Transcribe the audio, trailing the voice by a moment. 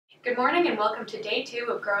Good morning and welcome to day 2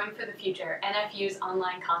 of Growing for the Future, NFU's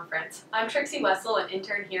online conference. I'm Trixie Wessel, an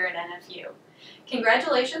intern here at NFU.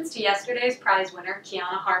 Congratulations to yesterday's prize winner,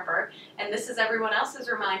 Kiana Harper, and this is everyone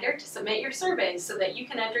else's reminder to submit your surveys so that you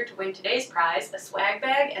can enter to win today's prize, a swag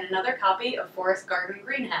bag and another copy of Forest Garden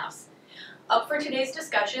Greenhouse. Up for today's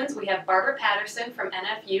discussions, we have Barbara Patterson from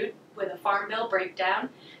NFU with a Farm Bill breakdown,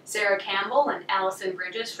 Sarah Campbell and Allison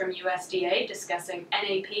Bridges from USDA discussing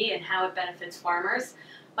NAP and how it benefits farmers,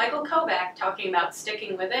 Michael Kovac talking about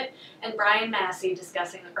sticking with it, and Brian Massey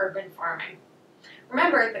discussing urban farming.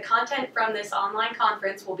 Remember, the content from this online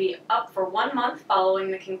conference will be up for 1 month following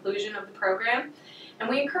the conclusion of the program, and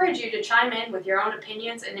we encourage you to chime in with your own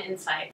opinions and insight.